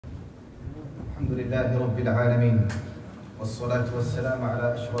الحمد لله رب العالمين والصلاة والسلام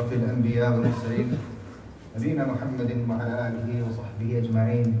على أشرف الأنبياء والمرسلين نبينا محمد وعلى آله وصحبه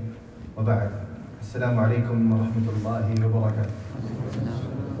أجمعين وبعد السلام عليكم ورحمة الله وبركاته.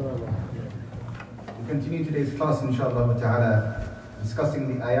 We continue today's class inshallah ta'ala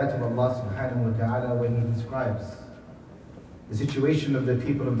discussing the ayat of Allah subhanahu wa ta'ala when He describes the situation of the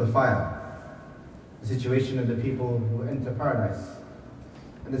people of the fire, the situation of the people who enter paradise,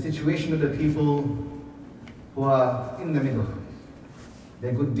 and the situation of the people who are in the middle.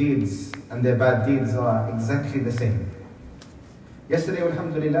 Their good deeds and their bad deeds are exactly the same. Yesterday,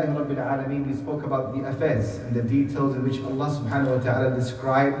 alhamdulillah rabbil alameen, we spoke about the affairs and the details in which Allah subhanahu wa ta'ala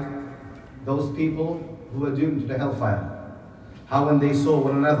described those people who were doomed to the hellfire. How when they saw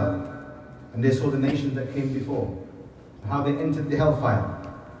one another and they saw the nations that came before, how they entered the hellfire,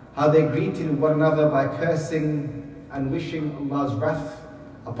 how they greeted one another by cursing and wishing Allah's wrath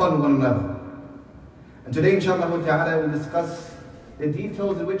upon one another. And today inshallah ta'ala we'll discuss the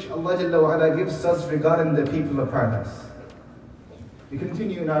details in which Allah Jalla wa Ala gives us regarding the people of paradise. We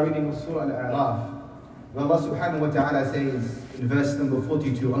continue in our reading of Surah Al-A'raf, where Allah subhanahu wa ta'ala says in verse number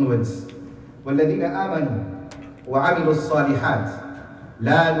 42 onwards, وَالَّذِينَ آمَنُوا وَعَمِلُوا الصَّالِحَاتِ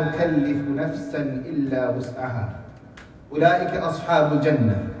لَا نُكَلِّفُ نَفْسًا إِلَّا وُسْعَهَا أُولَٰئِكَ أَصْحَابُ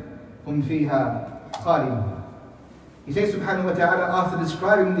الْجَنَّةِ هُمْ فِيهَا خَالِدُونَ. He says subhanahu wa ta'ala, after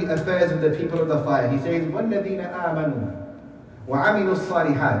describing the affairs of the people of the fire, he says, وَالَّذِينَ آمَنُوا وَعَمِلُوا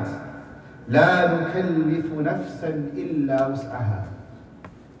الصَّالِحَاتِ لَا نُكَلِّفُ نَفْسًا إِلَّا وُسْعَهَا.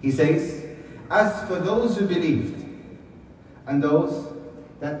 He says, as for those who believed and those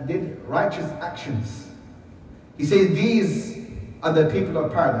that did righteous actions, he says these are the people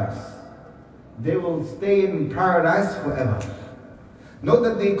of paradise. They will stay in paradise forever. Note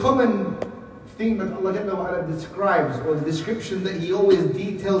that the common thing that Allah describes, or the description that He always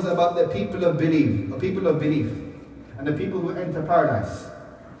details about the people of belief, or people of belief, and the people who enter paradise,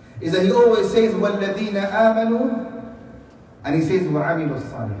 is that He always says, وَالَّذِينَ آمَنُوا, and He says, وَعَمِلُوا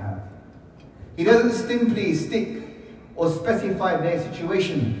الصَّالِحَاتِ. He doesn't simply stick or specify their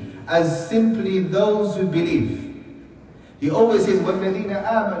situation as simply those who believe. He always says, وَالَّذِينَ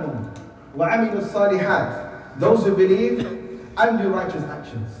آمَنُوا وَعَمِلُوا الصَّالِحَاتِ, those who believe and do righteous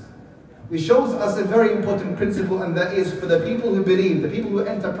actions. Which shows us a very important principle, and that is for the people who believe, the people who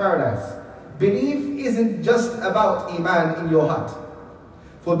enter paradise, belief isn't just about iman in your heart.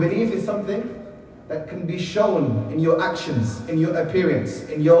 For belief is something that can be shown in your actions, in your appearance,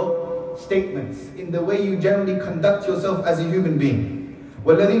 in your statements, in the way you generally conduct yourself as a human being.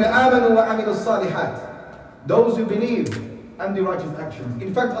 وَالَّذِينَ آمَنُوا وَعَمِلُوا الصَّالِحَاتِ, those who believe and do righteous actions.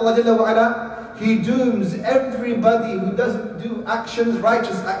 In fact, Allah Jalla wa Ala, He dooms everybody who doesn't do actions,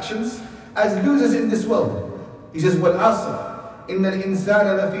 righteous actions, as losers in this world. He says, وَالْعَصْرِ إِنَّ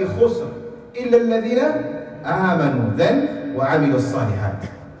الْإِنسَانَ لَفِي خُسْرٍ إِلَّا الَّذِينَ آمَنُوا, then وَعَمِلُوا الصَّالِحَاتِ.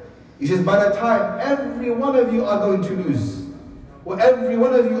 He says, by the time every one of you are going to lose, or every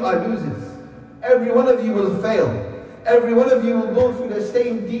one of you are losers, every one of you will fail, every one of you will go through the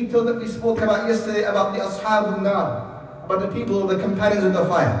same detail that we spoke about yesterday about the Ashab al-Nar, about the people, the companions of the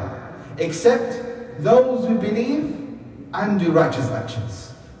fire, except those who believe and do righteous actions.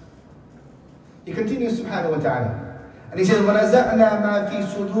 He continues subhanahu wa ta'ala, and he says, وَنَزَعْنَا مَا فِي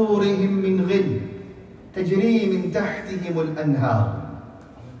صُدُورِهِمْ مِنْ غِلٍّ تَجْرِي مِنْ تَحْتِهِمُ الْأَنْهَارُ.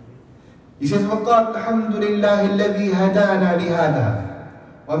 He says, وَقَالُوا الْحَمْدُ لِلَّهِ الَّذِي هَدَانَا لِهَذَا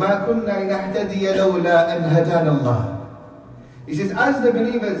وَمَا كُنَّا لِنَهْتَدِيَ لَوْلَا أَنْ هَدَانَا اللَّهُ. He says, as the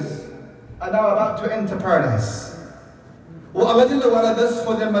believers are now about to enter paradise, what Allah Jalla wa Ala does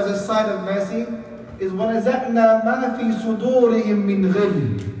for them as a sign of mercy is وَنَزَعْنَا مَا فِي صُدُورِهِمْ مِنْ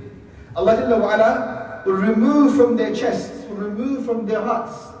غِلٍّ. Allah Jalla wa Ala will remove from their chests, will remove from their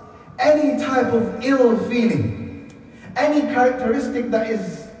hearts any type of ill feeling, any characteristic that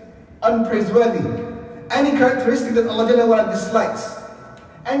is unpraiseworthy, any characteristic that Allah Jalla wa Ala dislikes,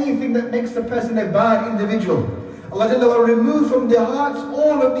 anything that makes the person a bad individual. Allah Jalla wa Ala will remove from their hearts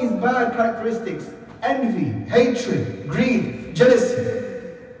all of these bad characteristics, envy, hatred, greed, jealousy,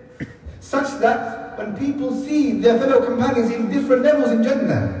 such that when people see their fellow companions in different levels in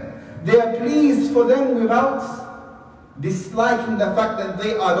Jannah, they are pleased for them without disliking the fact that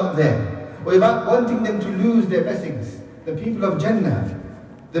they are not there, or without wanting them to lose their blessings. The people of Jannah,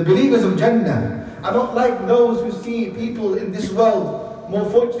 the believers of Jannah, are not like those who see people in this world more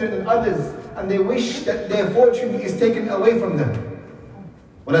fortunate than others, and they wish that their fortune is taken away from them.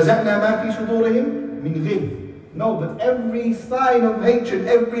 وَنَزَعْنَا مَا فِي صُدُورِهِمْ مِنْ غِلٍّ. No, but every sign of hatred,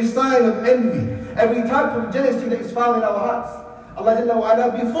 every sign of envy, every type of jealousy that is found in our hearts, Allah Jalla wa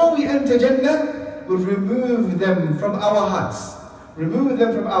Ala, before we enter Jannah, will remove them from our hearts, remove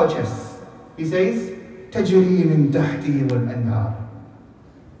them from our chests. He says, تَجْرِي مِن تَحْتِهِمُ الْأَنْهَارِ.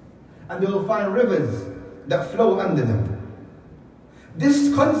 And they will find rivers that flow under them.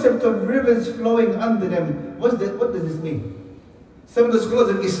 This concept of rivers flowing under them, what does this mean? Some of the scholars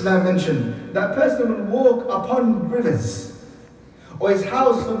of Islam mention that person will walk upon rivers, or his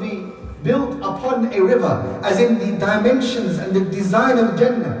house will be built upon a river, as in the dimensions and the design of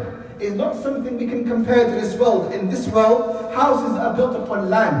Jannah is not something we can compare to this world. In this world, houses are built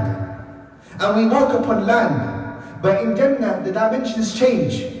upon land, and we walk upon land. But in Jannah, the dimensions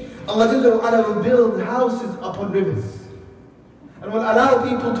change. Allah will build houses upon rivers, and will allow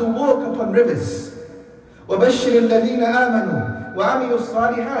people to walk upon rivers. وَبَشِّرِ الَّذِينَ آمَنُوا وَعَمِلُوا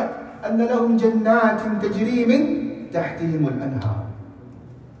الصَّالِحَاتِ أَنَّ لَهُمْ جَنَّاتٍ تَجْرِي مِن تَحْتِهِمُ الْأَنْهَارِ.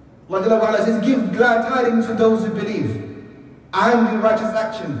 Allah says, give glad tidings to those who believe and do righteous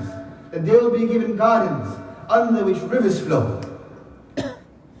actions, that they will be given gardens under which rivers flow.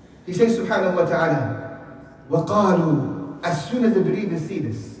 He says subhanahu wa ta'ala, وَقَالُوا, as soon as the believers see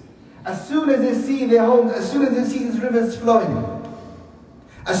this, as soon as they see their homes, as soon as they see these rivers flowing,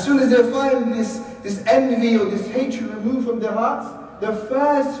 as soon as they find this envy or this hatred removed from their hearts, the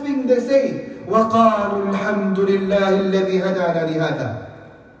first thing they say, وَقَالُوا الْحَمْدُ لِلَّهِ الَّذِي هَدَانَا لِهَذَا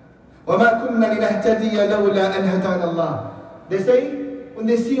وَمَا كُنَّا لِنَهْتَدِيَ لَوْلَا أَنْ هَدَانَا اللَّهُ. They say, when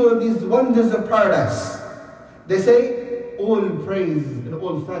they see all of these wonders of paradise, they say, all praise and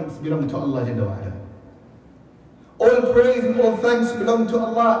all thanks belong to Allah Jalla wa Ala. All praise and all thanks belong to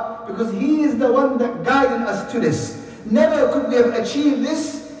Allah, because He is the one that guided us to this. Never could we have achieved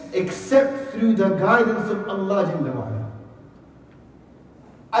this except through the guidance of Allah Jalla wa Ala.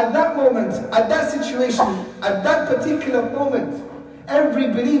 At that moment, at that situation, at that particular moment, every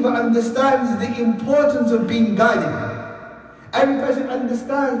believer understands the importance of being guided. Every person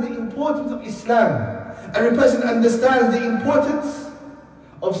understands the importance of Islam. Every person understands the importance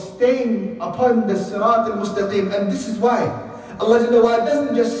of staying upon the Sirat al-Mustaqim. And this is why Allah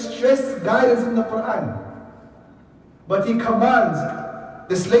doesn't just stress guidance in the Quran, but He commands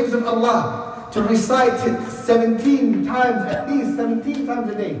the slaves of Allah to recite it 17 times, at least 17 times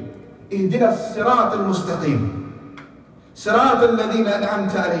a day. Ihdina Sirat al-Mustaqim. Sirat al-Ladina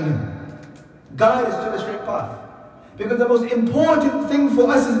an'amta alayhim. Guide us to the straight path. Because the most important thing for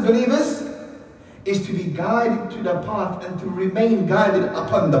us as believers is to be guided to the path and to remain guided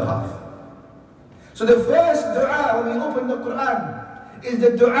upon the path. So the first dua when we open the Quran is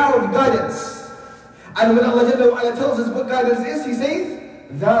the dua of guidance. And when Allah tells us what guidance is, He says,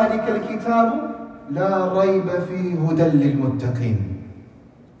 ذَلِكَ الْكِتَابُ لَا رَيْبَ فِيهِ هُدًى لِلْمُتَّقِينَ.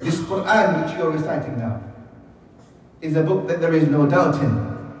 This Quran which you are reciting now is a book that there is no doubt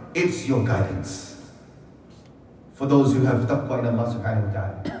in. It's your guidance for those who have taqwa in Allah subhanahu wa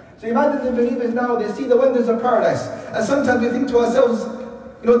ta'ala. So imagine the believers now, they see the wonders of paradise. And sometimes we think to ourselves,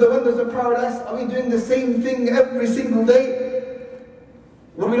 the wonders of paradise, are we doing the same thing every single day?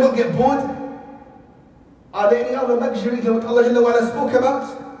 Will we not get bored? Are there any other luxuries that Allah spoke about?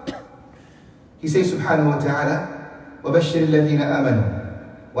 He says subhanahu wa ta'ala, وَبَشِّرِ الَّذِينَ آمَنُوا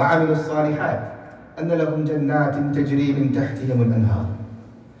وَعَمِلُوا الصَّالِحَاتِ أَنَّ لَهُمْ جَنَّاتٍ تَجْرِي مِن تَحْتِهِمُ الْأَنْهَارِ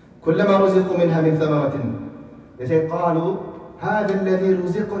كُلَّمَا رُزِقُوا مِنْهَا مِنْ ثَمَرَةٍ. They say, قَالُوا هَذَا الَّذِي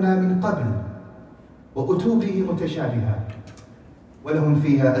رُزِقْنَا مِنْ قَبْلِ وَأُتُوا بِهِ مُتَشَابِهًا وَلَهُمْ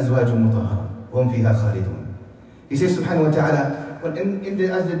فِيهَا أَزْوَاجٌ مُطَهَّرَةٌ وَهُمْ فِيهَا خَالِدُونَ. He says subhanahu wa ta'ala,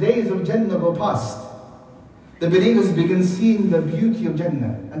 as the days of Jannah go past, the believers begin seeing the beauty of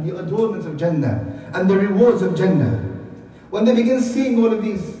Jannah and the adornments of Jannah and the rewards of Jannah. When they begin seeing all of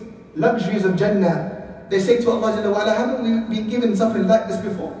these luxuries of Jannah, they say to Allah, haven't we been given something like this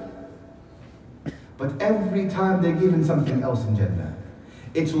before? But every time they're given something else in Jannah,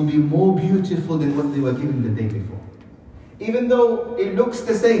 it will be more beautiful than what they were given the day before. Even though it looks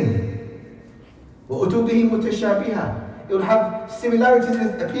the same. وَأُتُوا بِهِ مُتَشَابِهًا. It will have similarities in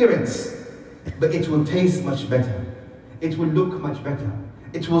its appearance, but it will taste much better. It will look much better.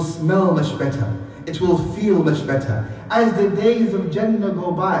 It will smell much better. It will feel much better. As the days of Jannah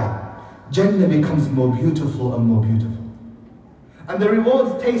go by, Jannah becomes more beautiful and more beautiful. And the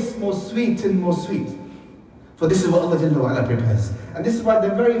rewards taste more sweet and more sweet. For this is what Allah prepares. And this is why the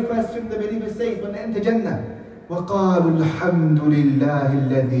very first thing the believers say when they enter Jannah, وَقَالُوا الْحَمْدُ لِلَّهِ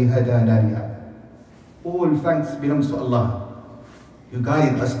الَّذِي هَدَانَا لِهَذَا. All thanks belongs to Allah. You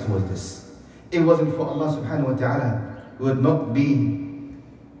guided us towards this. If it wasn't for Allah subhanahu wa ta'ala, we would not be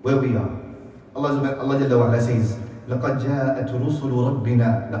where we are. Allah says, لَقَدْ جَاءَتْ رُسُلُ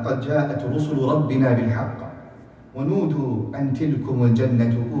رَبِّنَا بِالْحَقِّ وَنُودُوا أَنْ تِلْكُمُ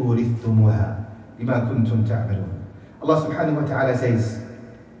الْجَنَّةُ أُورِثْتُمُوهَا بِمَا كُنْتُمْ تَعْمَلُونَ. Allah subhanahu wa ta'ala says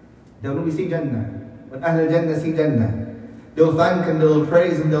that when we see Jannah, when Ahl al-Jannah see Jannah, They'll thank and they'll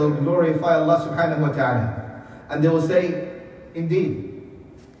praise and they'll glorify Allah subhanahu wa ta'ala. And they will say, indeed,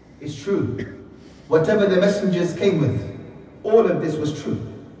 it's true. Whatever the messengers came with, all of this was true.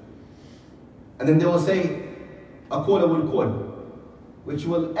 And then they will say, a caller will call, which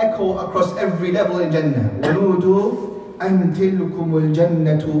will echo across every level in Jannah. وَنُودُوا أَن تِلْكُمُ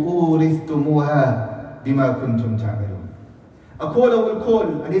الْجَنَّةُ أُورِثْتُمُوهَا بِمَا كُنْتُمْ تَعْمَلُونَ. A caller will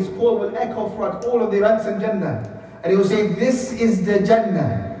call, and his call will echo throughout all of the ranks in Jannah. And he will say, this is the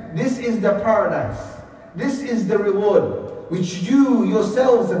Jannah, this is the paradise, this is the reward which you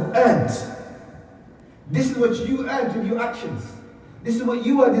yourselves have earned. This is what you earned with your actions. This is what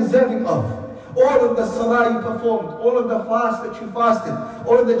you are deserving of. All of the salah you performed, all of the fast that you fasted,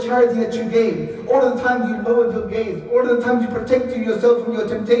 all of the charity that you gave, all of the times you lowered your gaze, all of the times you protected yourself from your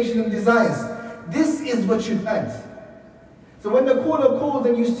temptation and desires. This is what you've earned. So when the caller calls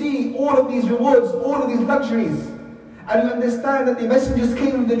and you see all of these rewards, all of these luxuries, and you understand that the messengers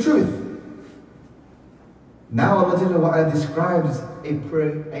came with the truth, now Allah describes an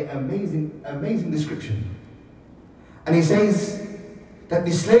amazing description. And He says that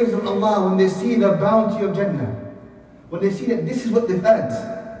the slaves of Allah, when they see the bounty of Jannah, when they see that this is what they've earned,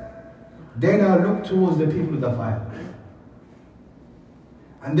 they now look towards the people of the fire.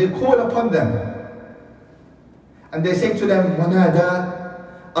 And they call upon them. And they say to them,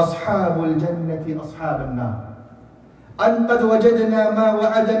 وَنَادَى أَصْحَابُ الْجَنَّةِ أَصْحَابَ النَّارِ أَنْ قَدْ وَجَدْنَا مَا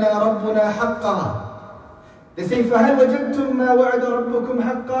وَعَدَنَا رَبُّنَا حَقًّا. They say, فَهَلْ وَجَدْتُمْ مَا وَعَدَ رَبُّكُمْ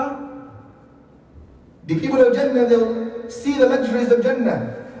حَقًّا. The people of Jannah, they'll see the luxuries of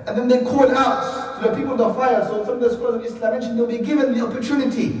Jannah, and then they call out to the people of the fire. So some of the scholars of Islam mentioned they'll be given the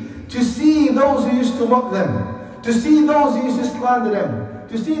opportunity to see those who used to mock them, to see those who used to slander them,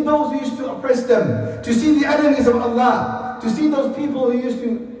 to see those who used to oppress them, to see the enemies of Allah, to see those people who used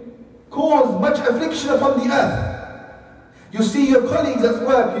to cause much affliction upon the earth. You see your colleagues at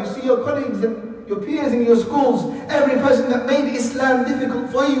work, you see your colleagues and your peers in your schools, every person that made Islam difficult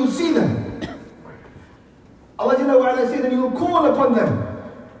for you, you see them. Allah says that you will call upon them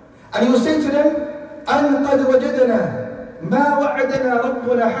and you will say to them, أَنْ قَدْ وَجَدْنَا مَا وَعَدَنَا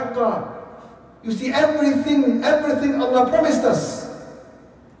رَبُّنَا حَقًّا. You see everything Allah promised us.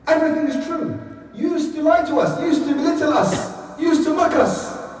 Everything is true. You used to lie to us, you used to belittle us, you used to mock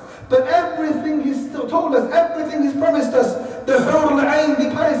us. But everything He's told us, everything He's promised us, the hur al-ayn, the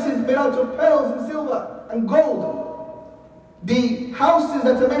palaces made out of pearls and silver and gold, the houses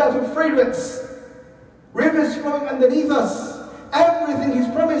that are made out of fragrance, rivers flowing underneath us, everything He's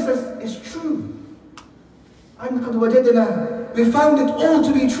promised us is true. And قَدْ وَجَدْنَا, we found it all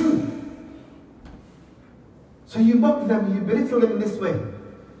to be true. So you mock them, you belittle them in this way.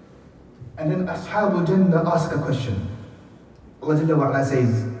 And then Ashabul Jannah ask a question. Allah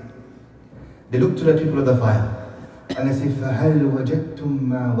says, they look to the people of the fire and they say, فَهَلْ وَجَدْتُمْ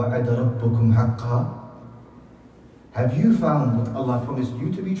مَا وَعَدَ رَبُّكُمْ حَقًّا. Have you found what Allah promised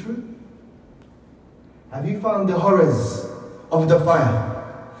you to be true? Have you found the horrors of the fire?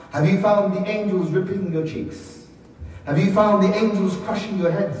 Have you found the angels ripping your cheeks? Have you found the angels crushing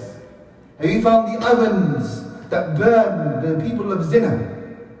your heads? Have you found the ovens that burn the people of zina?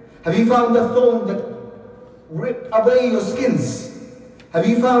 Have you found the thorns that rip away your skins? Have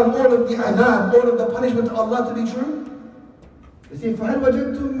you found all of the adhab, all of the punishment of Allah to be true? They say, فَهَلْ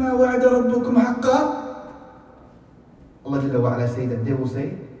وَجَدْتُمْ مَا وَعَدَ رَبُّكُمْ حَقًّا. Allah say that they will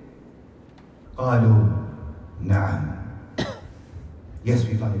say, قَالُوا نَعَمْ. Yes,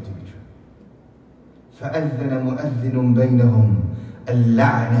 we found it to be true. فَأَذَّنَ مُؤَذِّنٌ بَيْنَهُمْ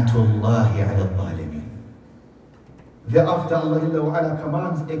اللَّعْنَةُ اللَّهِ عَلَى الظَّالِمِينَ. Thereafter Allah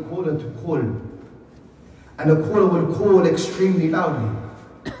commands a caller to call. And the caller will call extremely loudly.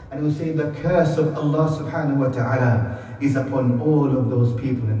 And he will say, the curse of Allah subhanahu wa ta'ala is upon all of those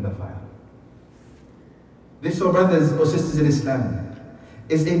people in the fire. This, oh brothers or sisters in Islam,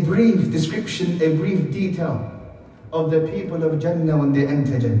 is a brief description, a brief detail of the people of Jannah when they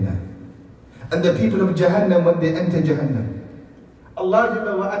enter Jannah, and the people of Jahannam when they enter Jahannam.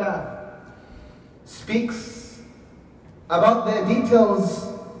 Allah speaks about their details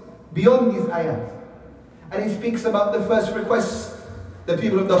beyond these ayat. And He speaks about the first request the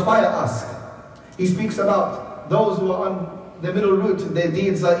people of the fire ask. He speaks about those who are on the middle route, their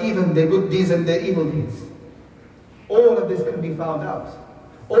deeds are even, their good deeds and their evil deeds. All of this can be found out.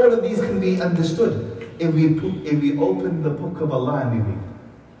 All of these can be understood if we open the book of Allah and we read.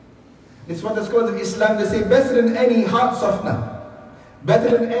 This is what the scholars of Islam, they say, better than any heart softener,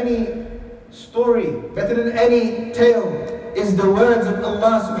 better than any story, better than any tale, is the words of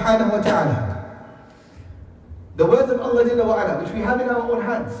Allah subhanahu wa ta'ala. The words of Allah Jalla wa Ala, which we have in our own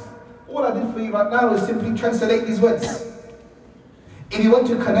hands. All I did for you right now is simply translate these words. if you want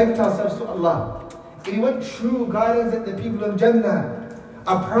to connect ourselves to Allah, if you want true guidance that the people of Jannah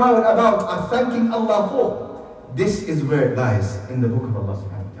are proud about, are thanking Allah for, this is where it lies in the book of Allah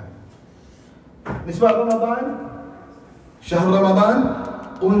subhanahu wa ta'ala. This is why Ramadan, Shahr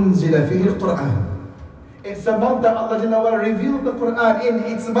Ramadan, unzila fihi al-Quran. It's a month that Allah revealed the Quran in.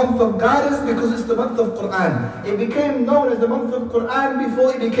 It's a month of guidance because it's the month of Quran. It became known as the month of Quran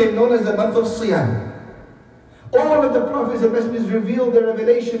before it became known as the month of Siyam. All of the prophets and messengers revealed their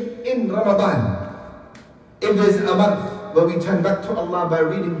revelation in Ramadan. If there's a month where we turn back to Allah by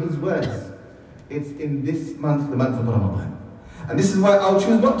reading His words, it's in this month, the month of Ramadan. And this is why I'll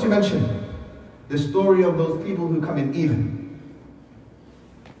choose not to mention the story of those people who come in even.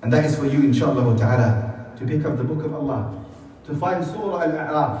 And that is for you, inshallah ta'ala, to pick up the book of Allah, to find Surah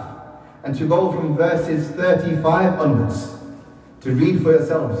Al-A'raf, and to go from verses 35 onwards, to read for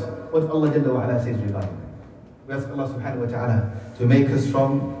yourselves what Allah says regarding them. We ask Allah subhanahu wa ta'ala to make us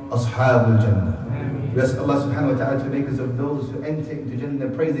from Ashabul Jannah. We ask Allah subhanahu wa ta'ala to make us of those who enter into Jannah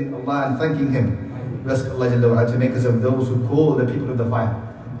praising Allah and thanking Him. We ask Allah to make us of those who call the people of the fire.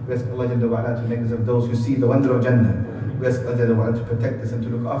 We ask Allah to make us of those who see the wonder of Jannah. We ask Allah to protect us and to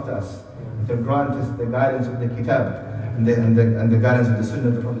look after us, to grant us the guidance of the Kitab and the guidance of the Sunnah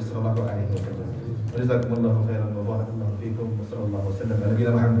of the Prophet sallallahu alayhi wa sallam. وجزاكم الله خيرا وبارك الله فيكم وصلى الله وسلم على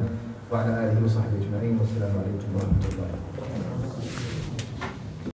نبينا محمد وعلى آله وصحبه أجمعين والسلام عليكم ورحمة الله وبركاته.